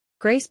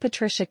Grace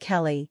Patricia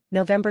Kelly,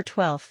 November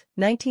 12,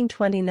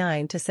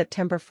 1929 to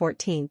September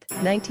 14,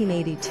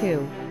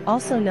 1982,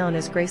 also known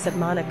as Grace of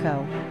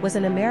Monaco, was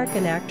an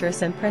American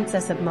actress and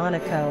Princess of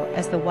Monaco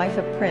as the wife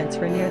of Prince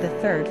Rainier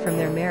III from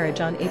their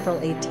marriage on April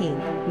 18,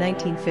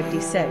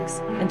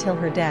 1956, until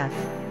her death.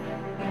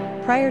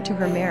 Prior to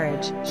her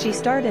marriage, she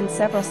starred in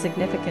several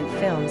significant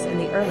films in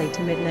the early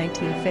to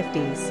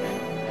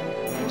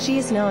mid-1950s. She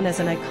is known as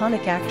an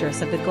iconic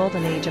actress of the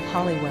golden age of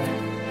Hollywood.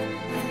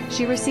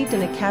 She received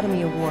an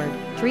Academy Award,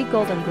 3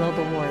 Golden Globe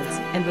Awards,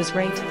 and was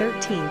ranked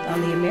 13th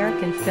on the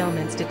American Film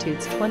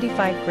Institute's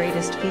 25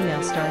 Greatest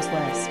Female Stars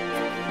list.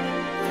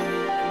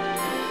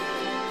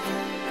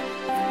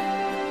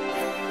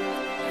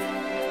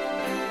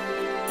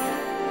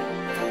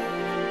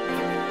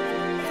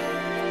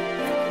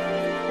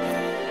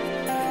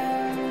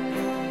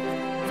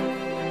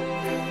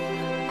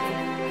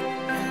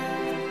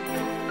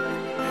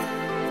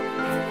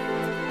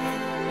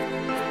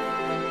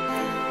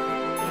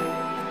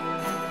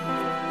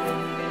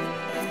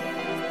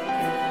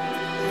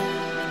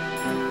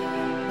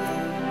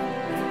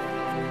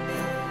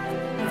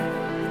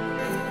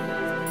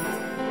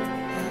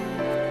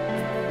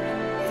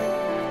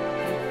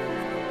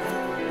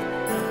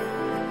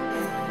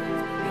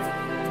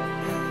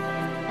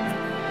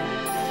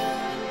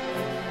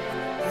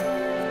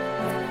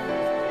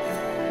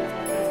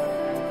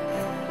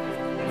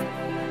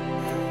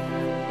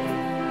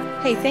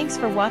 Hey, thanks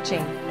for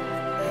watching.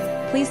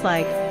 Please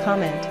like,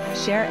 comment,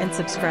 share and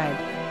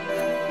subscribe.